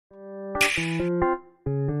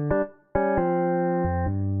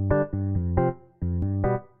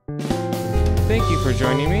Thank you for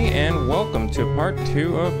joining me, and welcome to part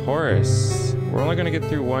 2 of Horace. We're only going to get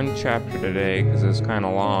through one chapter today because it's kind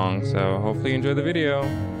of long, so hopefully you enjoy the video.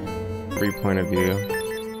 Free point of view.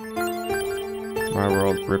 My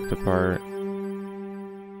world ripped apart.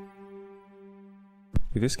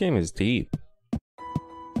 Dude, this game is deep.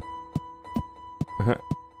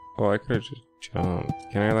 Oh, I could have just jumped.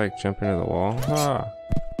 Can I like jump into the wall? Ah,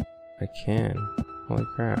 I can. Holy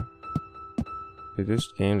crap. Dude, this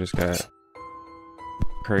game just got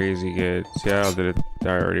crazy good. See how I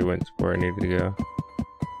already went where I needed to go.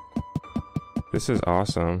 This is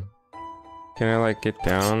awesome. Can I like get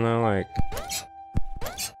down though? Like,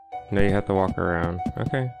 no, you have to walk around.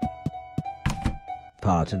 Okay.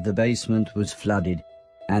 Part of the basement was flooded,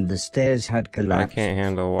 and the stairs had collapsed. I can't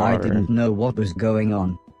handle water. I didn't know what was going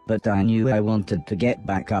on, but I knew I wanted to get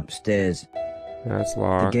back upstairs. That's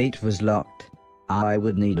locked. The gate was locked. I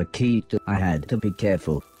would need a key to... I had to be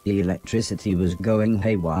careful. The electricity was going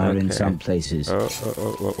haywire in some places.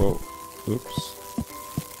 Oh. Oops.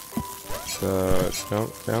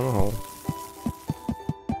 Jump down the hole.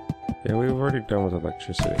 Yeah, we've already done with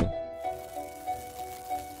electricity.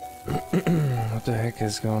 What the heck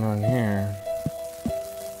is going on here?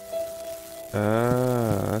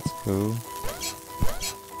 That's cool.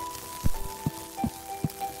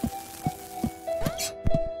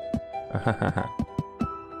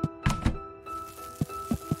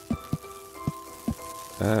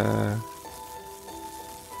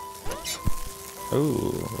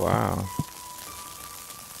 Oh, wow.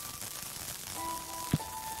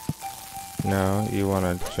 No, you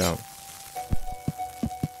want to jump.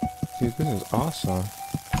 Dude, this is awesome.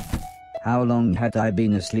 How long had I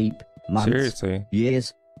been asleep? Months? Seriously?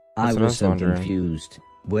 Years? I was so confused.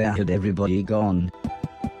 Where had everybody gone?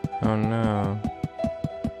 Oh no.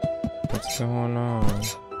 What's going on?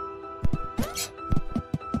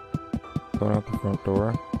 Going out the front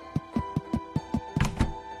door.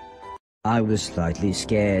 I was slightly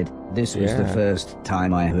scared. This was the first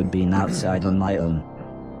time I had been outside on my own.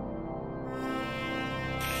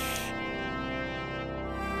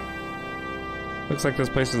 Looks like this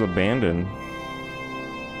place is abandoned.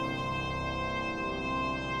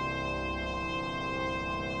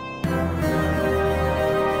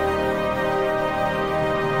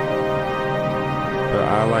 But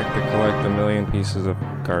I like to collect a million pieces of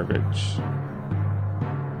garbage.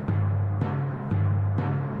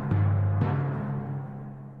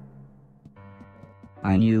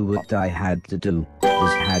 I knew what I had to do. This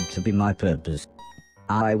had to be my purpose.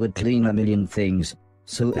 I would clean a million things,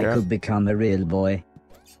 so I could become a real boy.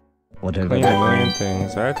 Whatever. Clean a million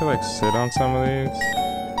things. I have to like sit on some of these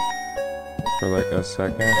for like a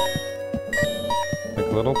second.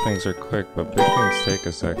 Like little things are quick, but big things take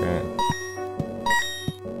a second.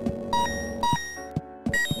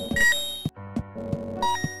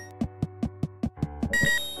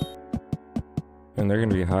 And they're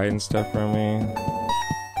gonna be hiding stuff from me.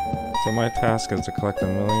 So my task is to collect a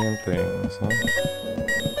million things, huh?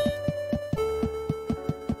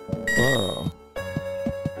 Whoa.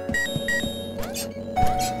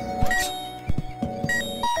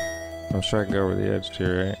 I'm sure I can go over the edge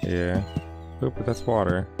too, right? Yeah. Oop, but that's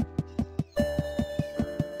water.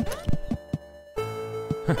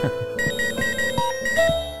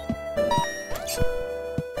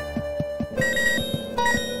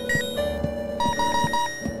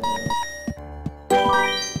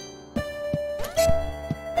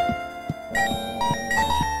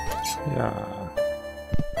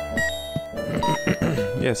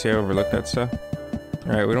 Yeah, see, I overlooked that stuff.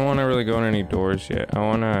 Alright, we don't want to really go in any doors yet. I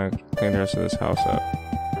want to clean the rest of this house up.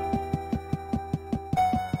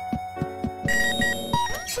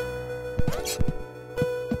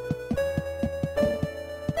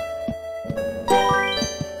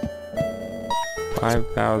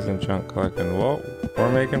 $5,000 junk collecting. Well,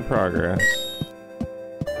 we're making progress.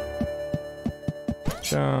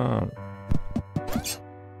 Jump.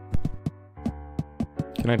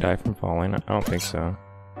 Can I die from falling? I don't think so.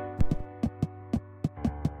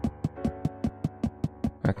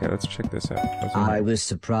 Okay, let's check this out. I was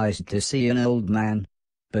surprised to see an old man,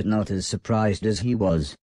 but not as surprised as he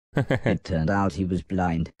was. It turned out he was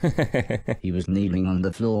blind. He was kneeling on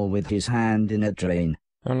the floor with his hand in a drain.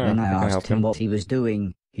 Oh no, when I asked him what he was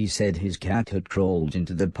doing, he said his cat had crawled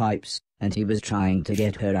into the pipes, and he was trying to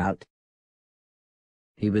get her out.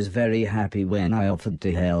 He was very happy when I offered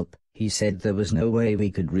to help. He said there was no way we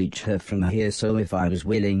could reach her from here, so if I was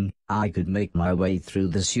willing, I could make my way through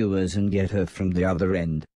the sewers and get her from the other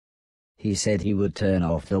end. He said he would turn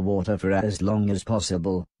off the water for as long as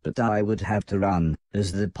possible, but I would have to run,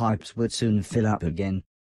 as the pipes would soon fill up again.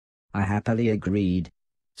 I happily agreed.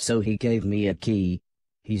 So he gave me a key.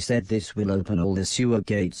 He said this will open all the sewer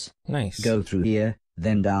gates. Nice. Go through here,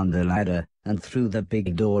 then down the ladder, and through the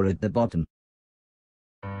big door at the bottom.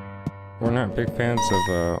 We're not big fans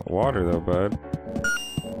of water though, bud.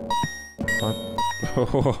 What?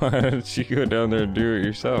 Why didn't you go down there and do it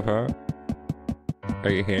yourself, huh? Are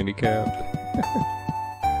you handicapped?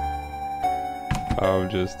 I'm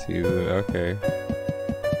just teasing. Okay.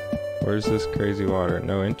 Where's this crazy water?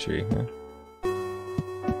 No entry, huh?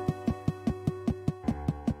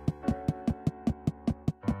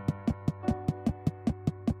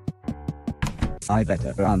 I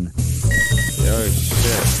better run. Oh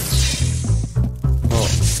shit. Oh,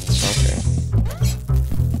 okay.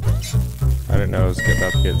 I didn't know it was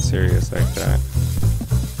about to get serious like that.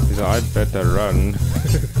 He's like, I better run.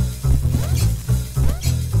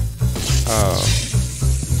 Oh.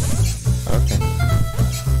 Okay.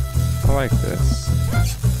 I like this.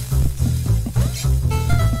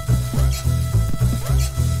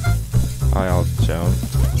 I'll jump.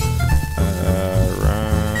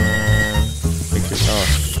 Run. Oh.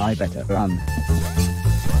 I better run.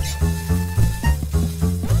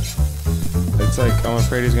 It's like, I'm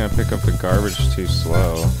afraid he's gonna pick up the garbage too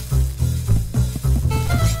slow.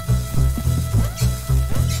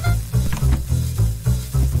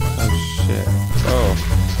 Oh shit. Oh.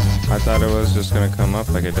 I thought it was just gonna come up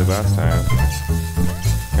like it did last time.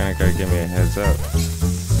 Kinda gotta give me a heads up.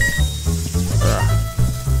 Ugh.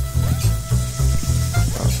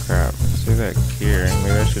 Oh crap. See that gear?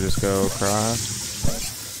 Maybe I should just go across.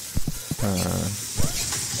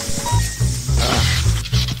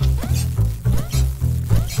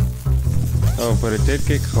 Oh, but it did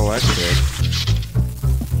get collected.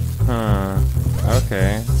 Huh.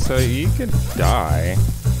 Okay. So you could die.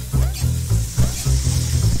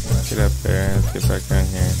 Get up there. Let's get back down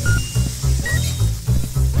here.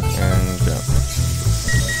 And jump.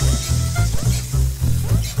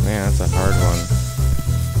 Man, that's a hard one.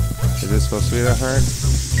 Is this supposed to be that hard?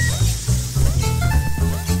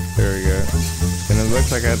 There we go. And it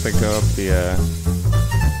looks like I have to go up the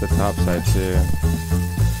top side too.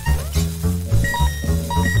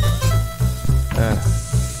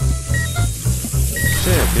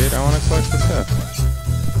 Shit, dude, I want to collect the stuff.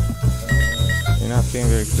 You're not being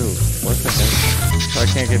very cool. What the heck? So I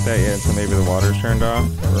can't get that yet until maybe the water's turned off.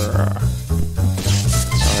 Oh,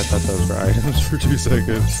 I thought those were items for 2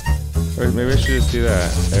 seconds. Wait, maybe I should just do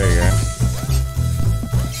that. There you go.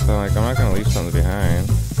 So like, I'm not gonna leave something behind.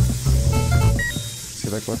 See,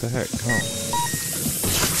 like, what the heck? Come on.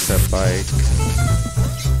 That bike.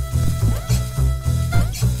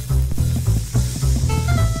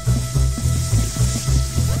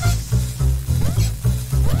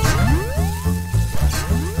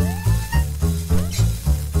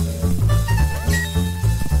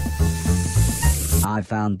 I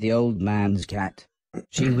found the old man's cat.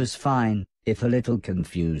 She was fine, if a little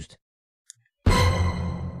confused.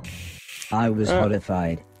 I was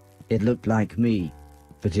horrified. It looked like me,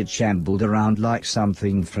 but it shambled around like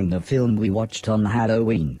something from the film we watched on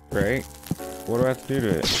Halloween. Right? What do I have to do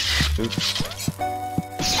to it? Oops.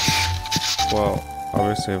 Well,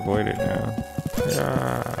 obviously avoid it now.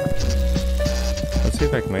 Let's see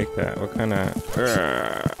if I can make that. What kind of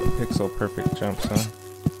pixel perfect jumps, huh?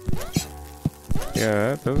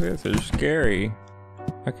 Yeah, those guys are scary.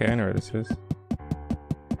 Okay, I know where this is.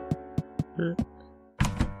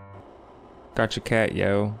 Gotcha, cat,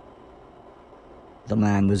 yo. The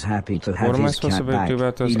man was happy to have what am I his supposed cat to back. do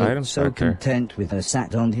about those He looked items so back there? content with her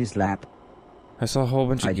sat on his lap. I saw a whole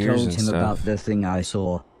bunch of I gears told and him stuff. about the thing I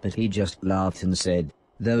saw, but he just laughed and said,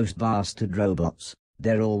 "Those bastard robots,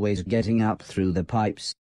 they're always getting up through the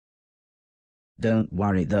pipes. Don't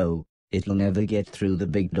worry though, it'll never get through the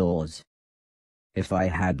big doors. If I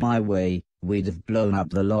had my way, we'd have blown up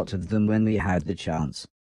the lot of them when we had the chance."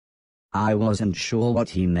 I wasn't sure what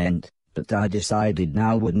he meant, but I decided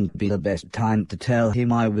now wouldn't be the best time to tell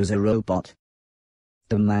him I was a robot.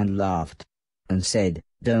 The man laughed and said,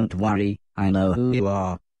 "Don't worry, I know who you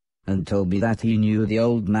are," and told me that he knew the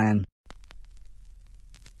old man.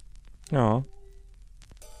 Aw.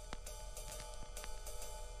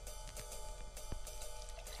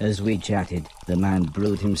 As we chatted, the man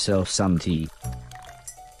brewed himself some tea.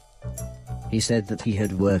 He said that he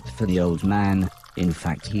had worked for the old man. In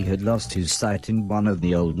fact, he had lost his sight in one of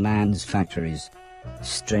the old man's factories.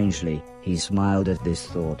 Strangely, he smiled at this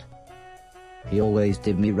thought. "He always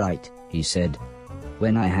did me right," he said.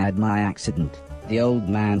 "When I had my accident, the old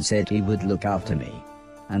man said he would look after me.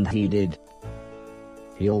 And he did.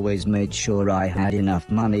 He always made sure I had enough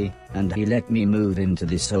money, and he let me move into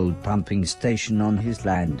this old pumping station on his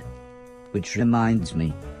land. Which reminds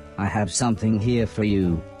me, I have something here for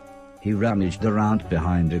you. He rummaged around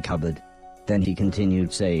behind a cupboard. Then he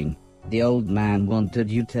continued saying, the old man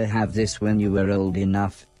wanted you to have this when you were old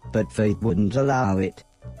enough, but fate wouldn't allow it.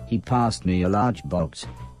 He passed me a large box.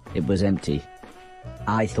 It was empty.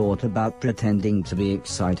 I thought about pretending to be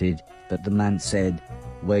excited, but the man said,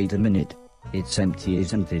 wait a minute. It's empty,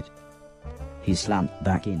 isn't it? He slumped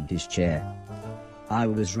back in his chair. I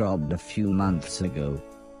was robbed a few months ago,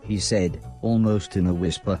 he said, almost in a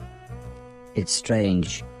whisper. It's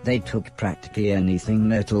strange, they took practically anything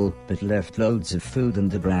metal, but left loads of food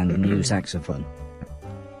and a brand new saxophone.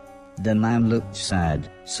 The man looked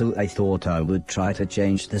sad, so I thought I would try to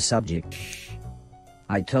change the subject.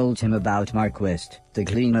 I told him about my quest to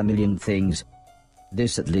clean a million things.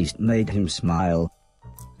 This at least made him smile.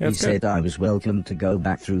 He said I was welcome to go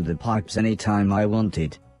back through the pipes anytime I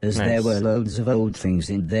wanted, as there were loads of old things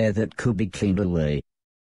in there that could be cleaned away.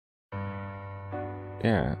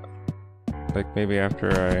 Yeah. Like maybe after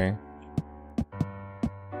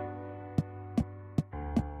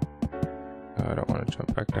I don't want to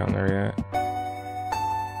jump back down there yet.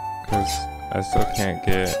 Because I still can't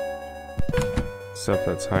get stuff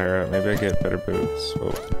that's higher up. Maybe I get better boots.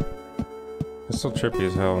 Whoa. It's still trippy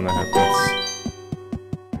as hell when that happens.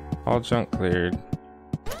 All junk cleared.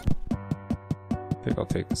 I think I'll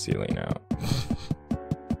take the ceiling out.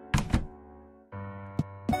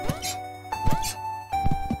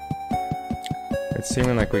 It's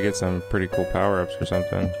seeming like we get some pretty cool power-ups or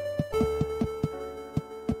something.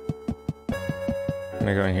 Can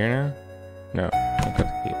I go in here now? No. I've got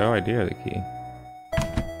the key. Oh, I do have the key.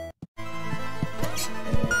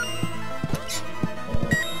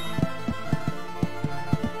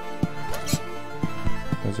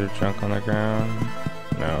 Is there junk on the ground?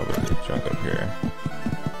 No, but there's junk up here.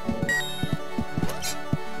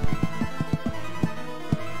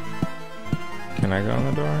 Can I go on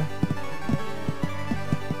the door?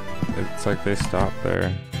 It's like they stop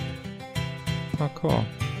there. Oh, cool.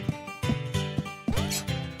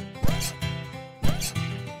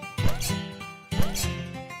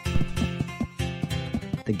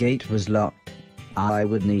 The gate was locked. I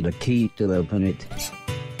would need a key to open it.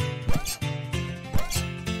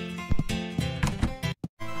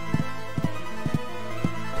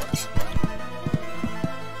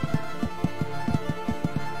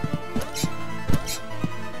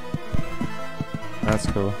 That's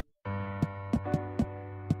cool.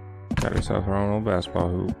 Got yourself our own little basketball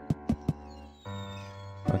hoop.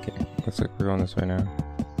 Okay, looks like we're going this way now.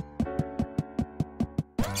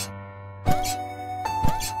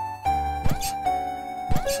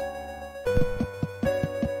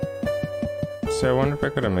 So I wonder if I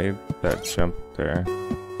could have made that jump there.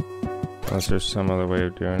 Unless there's some other way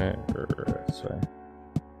of doing it, or this way.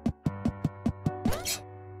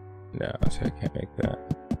 No, so I can't make that.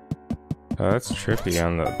 Oh, that's trippy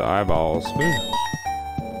on the eyeballs. Woo.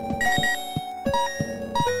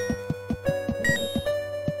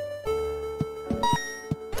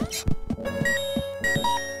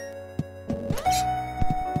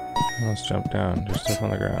 Let's jump down. There's stuff on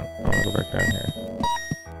the ground. I want to go back down here.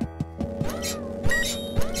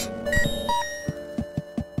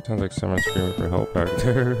 Sounds like someone's screaming for help back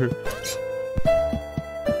there.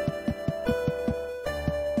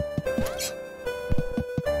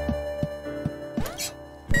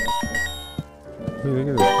 Hey, look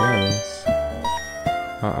at those guns.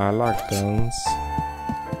 I like guns.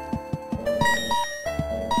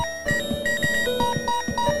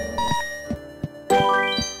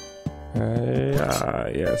 Hey,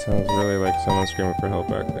 yeah, sounds really like someone screaming for help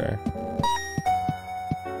back there.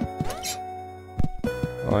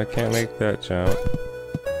 Well, I can't make that jump.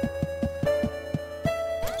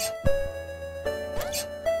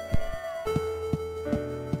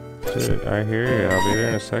 Dude, I hear you. I'll be there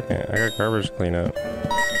in a second. I got garbage to clean up.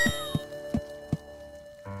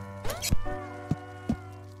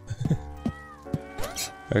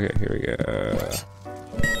 Okay, here we go.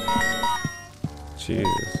 Jeez,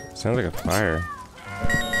 sounds like a fire.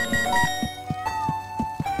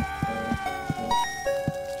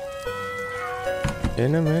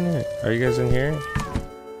 In a minute. Are you guys in here?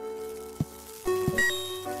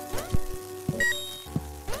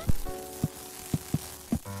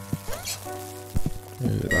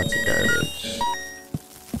 Ooh, lots of garbage.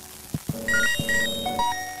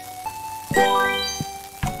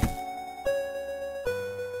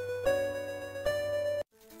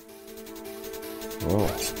 Whoa.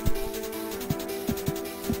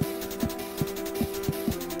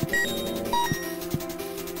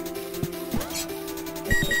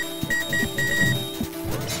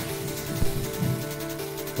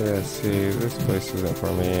 Yeah, see, this place isn't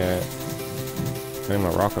for me yet. I need my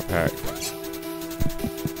rocket pack.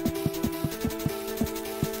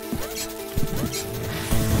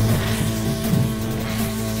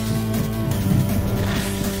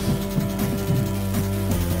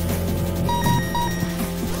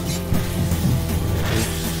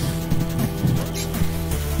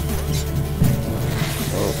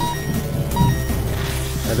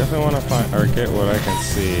 I definitely want to find or get what I can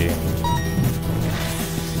see.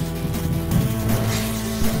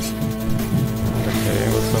 Okay,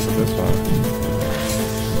 what's up with this one?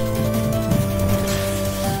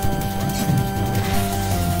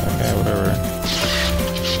 Okay, whatever.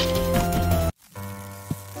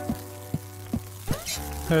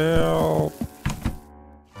 Help!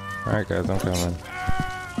 Alright guys, I'm coming.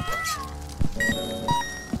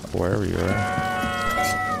 Wherever you are.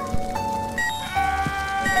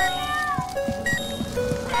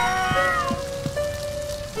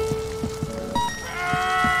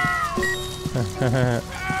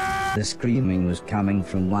 The screaming was coming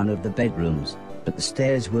from one of the bedrooms, but the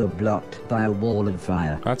stairs were blocked by a wall of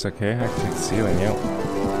fire. That's okay, I can take the ceiling, yep.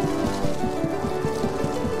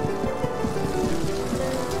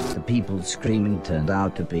 The people screaming turned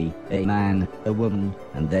out to be a man, a woman,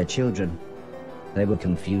 and their children. They were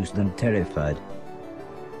confused and terrified.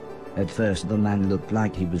 At first the man looked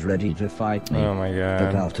like he was ready to fight me, Oh my god.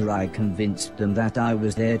 but after I convinced them that I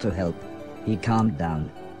was there to help, he calmed down.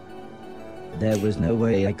 There was no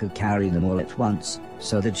way I could carry them all at once,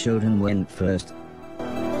 so the children went first.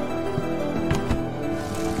 I'm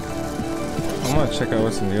gonna check out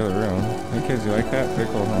what's in the other room. Hey kids, you like that?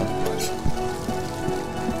 Pretty cool, huh?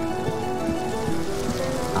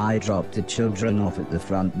 I dropped the children off at the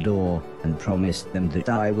front door and promised them that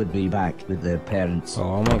I would be back with their parents.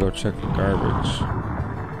 Oh, I'm gonna go check the garbage.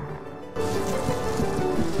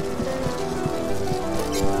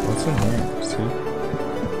 What's in here? See?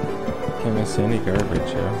 Can't miss any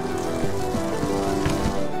garbage, yeah.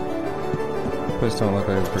 Please don't look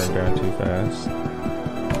like it's burned down too fast.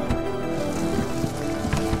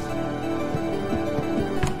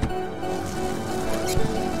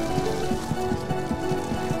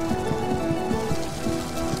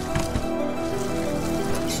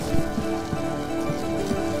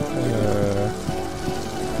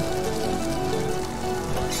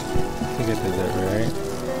 I think I did that right.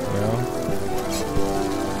 No?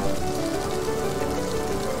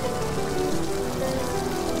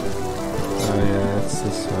 Oh yeah, it's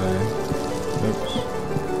this way. Oops.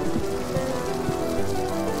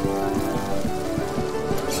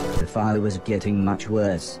 The fire was getting much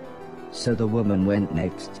worse, so the woman went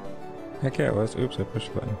next. Heck yeah, it was. Oops, I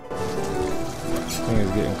pushed the button. This thing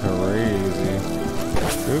is getting crazy.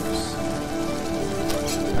 Oops.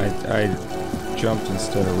 I jumped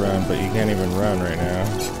instead of run, but you can't even run right now.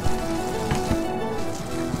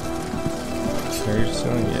 Are you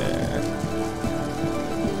still? Yeah.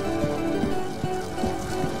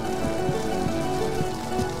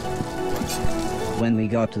 When we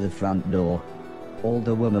got to the front door, all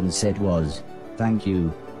the woman said was, "Thank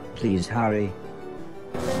you, please hurry."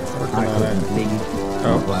 I couldn't leave,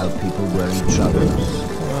 not while people were in trouble.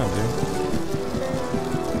 Come on, dude.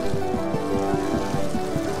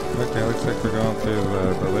 Okay, looks like we're going through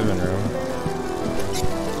the living room.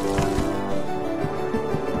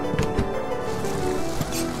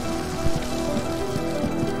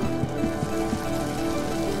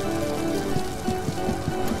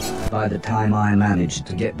 By the time I managed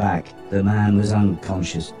to get back, the man was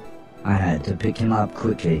unconscious. I had to pick him up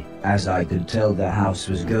quickly, as I could tell the house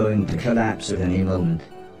was going to collapse at any moment.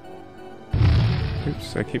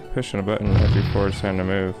 Oops, I keep pushing a button right before it's time to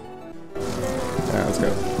move. Alright, let's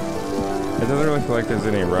go. It doesn't really feel like there's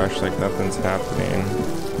any rush, like nothing's happening.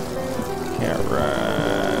 Can't run.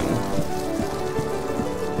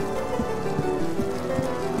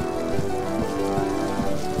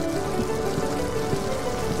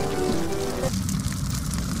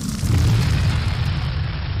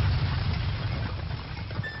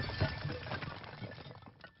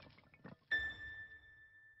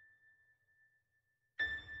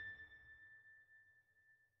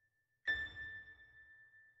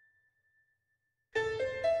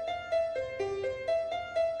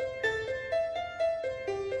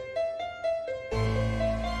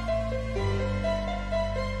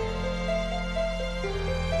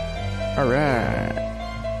 Alright.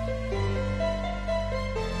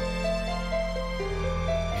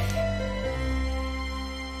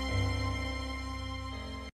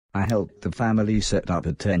 I helped the family set up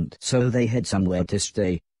a tent so they had somewhere to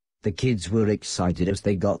stay. The kids were excited as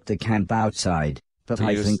they got to camp outside, but So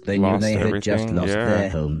I think they knew they had just lost their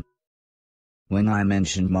home. When I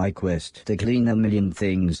mentioned my quest to clean a million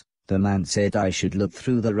things, the man said I should look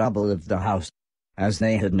through the rubble of the house, as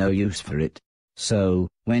they had no use for it. So,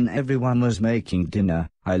 when everyone was making dinner,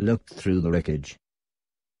 I looked through the wreckage.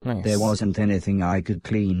 Nice. There wasn't anything I could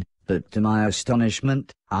clean, but to my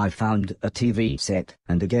astonishment, I found a TV set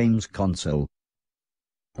and a games console.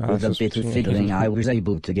 With a bit of fiddling I was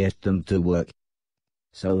able to get them to work.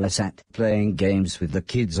 So I sat playing games with the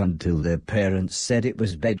kids until their parents said it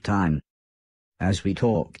was bedtime. As we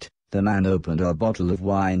talked, the man opened a bottle of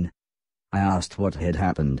wine. I asked what had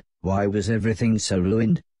happened, why was everything so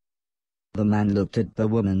ruined? The man looked at the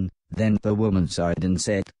woman, then the woman sighed and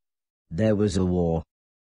said, "There was a war."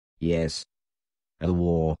 "Yes. A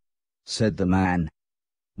war," said the man.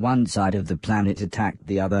 "One side of the planet attacked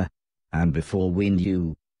the other, and before we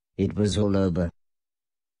knew, it was all over.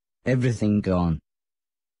 Everything gone.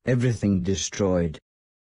 Everything destroyed."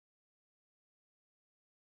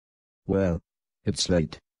 "Well, it's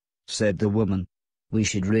late," said the woman. "We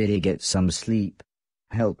should really get some sleep.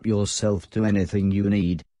 Help yourself to anything you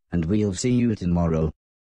need, and we'll see you tomorrow."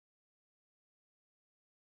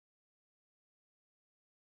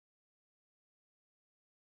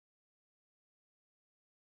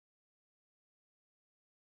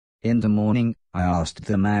 In the morning, I asked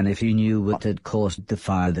the man if he knew what had caused the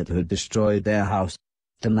fire that had destroyed their house.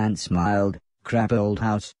 The man smiled. "Crap old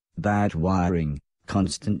house, bad wiring,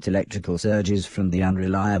 constant electrical surges from the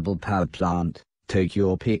unreliable power plant, take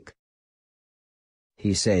your pick."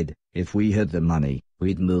 He said, if we had the money,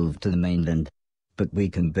 we'd move to the mainland. But we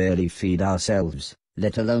can barely feed ourselves,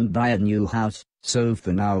 let alone buy a new house, so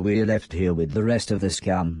for now we're left here with the rest of the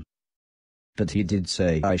scum. But he did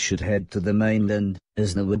say I should head to the mainland,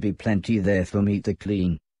 as there would be plenty there for me to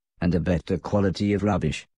clean, and a better quality of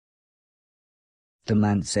rubbish. The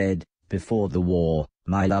man said, "Before the war,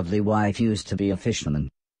 my lovely wife used to be a fisherman."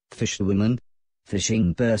 "Fisherwoman?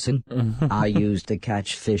 Fishing person?" "I used to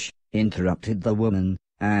catch fish," interrupted the woman,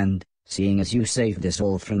 "and, seeing as you saved us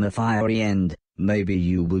all from the fiery end, maybe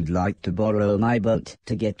you would like to borrow my boat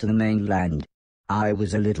to get to the mainland." I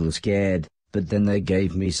was a little scared, but then they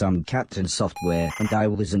gave me some captain software and I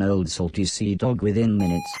was an old salty sea dog within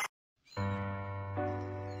minutes.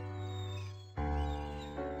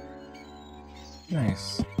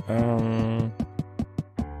 Nice.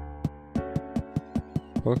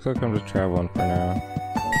 Looks like I'm just traveling for now.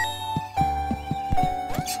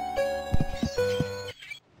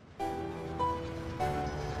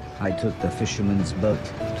 I took the fisherman's boat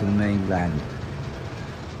to the mainland.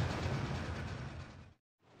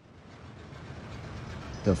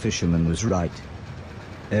 The fisherman was right.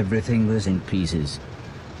 Everything was in pieces.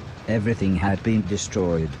 Everything had been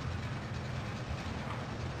destroyed.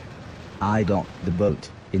 I docked the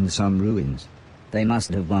boat in some ruins. They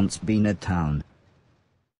must have once been a town.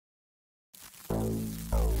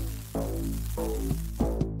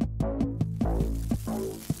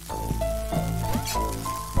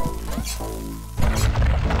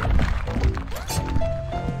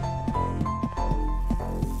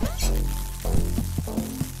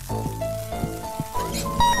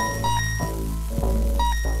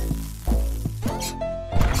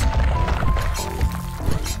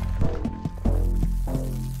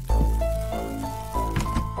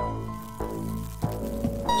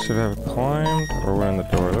 Should I have climbed or went in the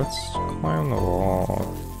door? Let's climb the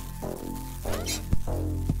wall.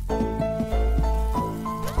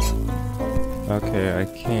 Okay, I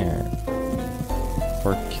can't.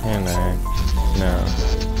 Or can I? No.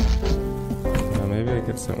 Well, maybe I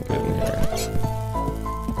get something good in here.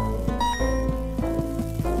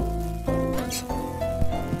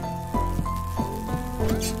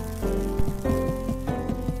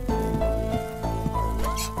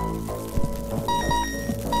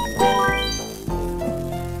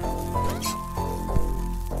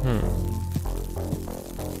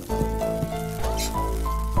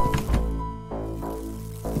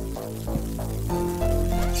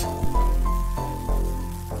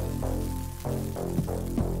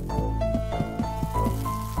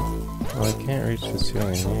 Well, I can't reach the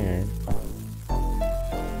ceiling here.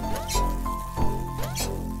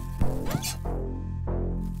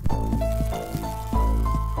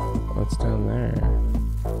 What's down there?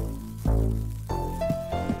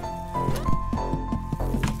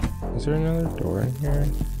 Is there another door in here?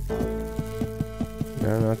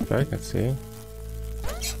 No, not that I can see.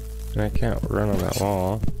 And I can't run on that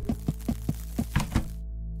wall.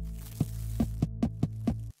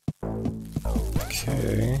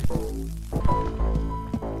 Okay.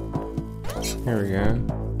 Here we go.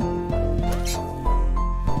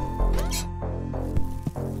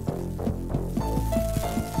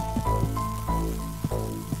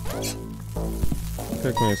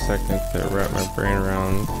 Took me a second to wrap my brain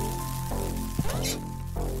around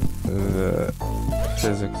the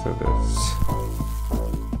physics of this.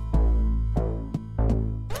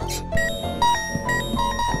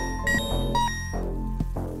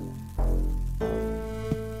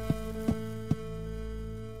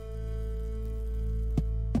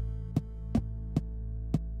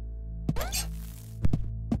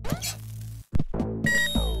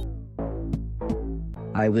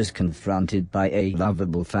 I was confronted by a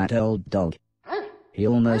lovable fat old dog. He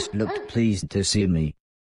almost looked pleased to see me.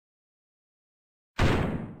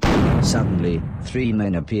 Suddenly, 3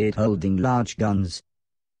 men appeared holding large guns.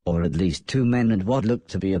 Or at least 2 men and what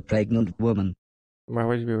looked to be a pregnant woman. Why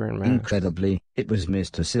would you be wearing masks? Incredibly, it was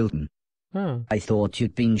Mr. Silton. Oh. I thought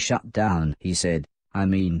you'd been shut down, he said. I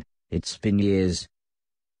mean, it's been years.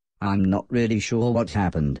 I'm not really sure what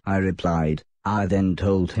happened, I replied. I then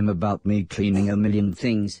told him about me cleaning a million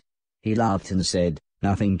things. He laughed and said,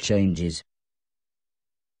 nothing changes.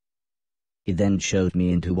 He then showed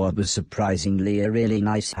me into what was surprisingly a really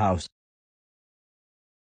nice house.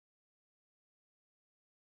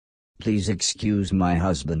 Please excuse my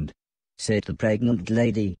husband, said the pregnant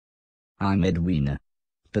lady. I'm Edwina,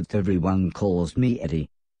 but everyone calls me Eddie.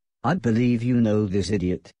 I believe you know this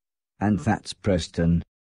idiot. And that's Preston.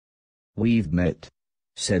 We've met,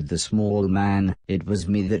 said the small man. It was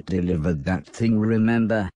me that delivered that thing,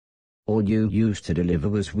 remember? All you used to deliver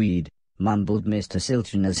was weed, mumbled Mr.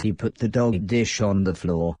 Silton as he put the dog dish on the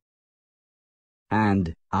floor.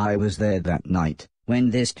 And I was there that night, when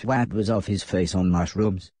this twat was off his face on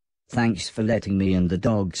mushrooms. Thanks for letting me and the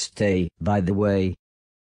dog stay, by the way.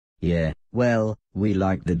 Yeah, well, we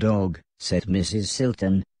like the dog, said Mrs.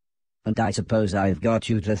 Silton. And I suppose I've got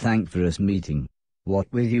you to thank for us meeting.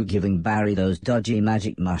 What were you giving Barry those dodgy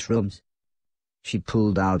magic mushrooms? She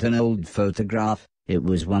pulled out an old photograph. It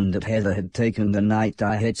was one that Heather had taken the night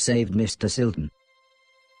I had saved Mr. Silton.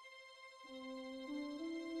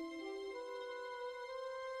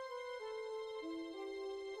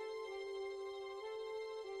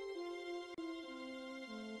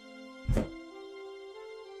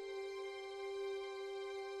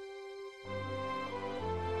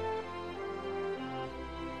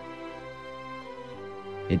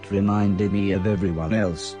 It reminded me of everyone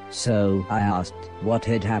else, so I asked what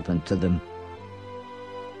had happened to them.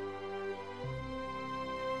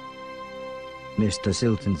 Mr.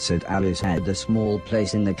 Silton said Alice had a small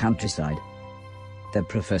place in the countryside. The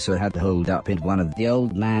professor had holed up in one of the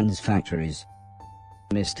old man's factories.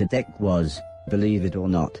 Mr. Deck was, believe it or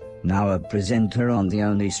not, now a presenter on the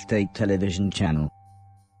only state television channel.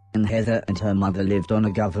 And Heather and her mother lived on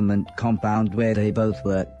a government compound where they both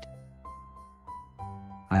worked.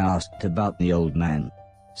 I asked about the old man,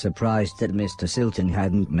 surprised that Mr. Silton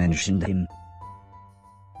hadn't mentioned him.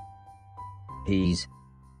 He's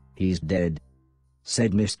dead,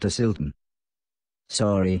 said Mr. Silton.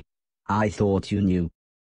 Sorry, I thought you knew.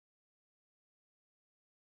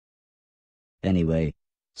 Anyway,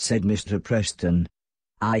 said Mr. Preston,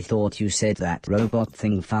 I thought you said that robot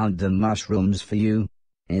thing found the mushrooms for you,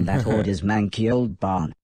 in that Hoard's manky old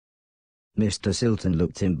barn. Mr. Silton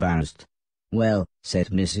looked embarrassed. Well, said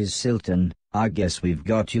Mrs. Silton, I guess we've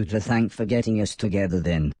got you to thank for getting us together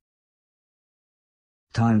then.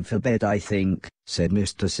 Time for bed, I think, said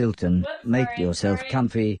Mr. Silton. Make yourself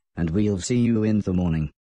comfy, and we'll see you in the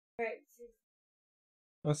morning.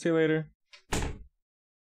 I'll see you later.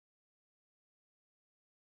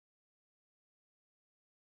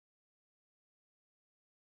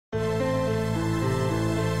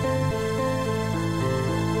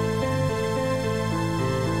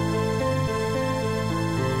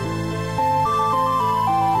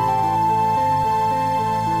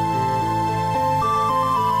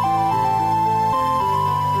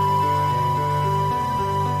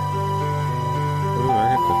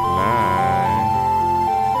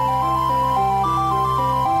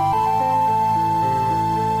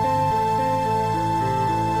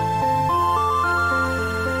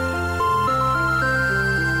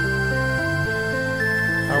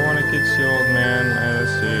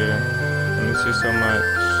 So much.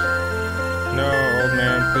 No, old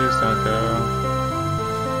man, please don't go.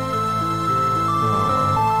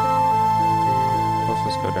 Aww. Let's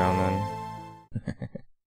just go down then.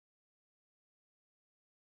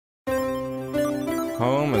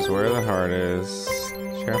 Home is where the heart is.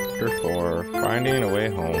 Chapter 4, Finding a Way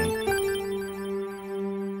Home.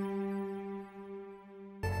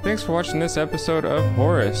 Thanks for watching this episode of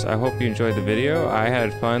Horace. I hope you enjoyed the video. I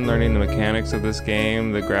had fun learning the mechanics of this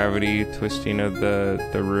game, the gravity twisting of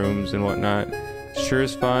the rooms and whatnot. Sure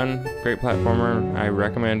is fun. Great platformer. I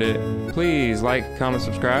recommend it. Please like, comment,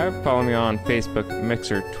 subscribe. Follow me on Facebook,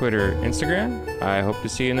 Mixer, Twitter, Instagram. I hope to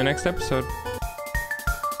see you in the next episode.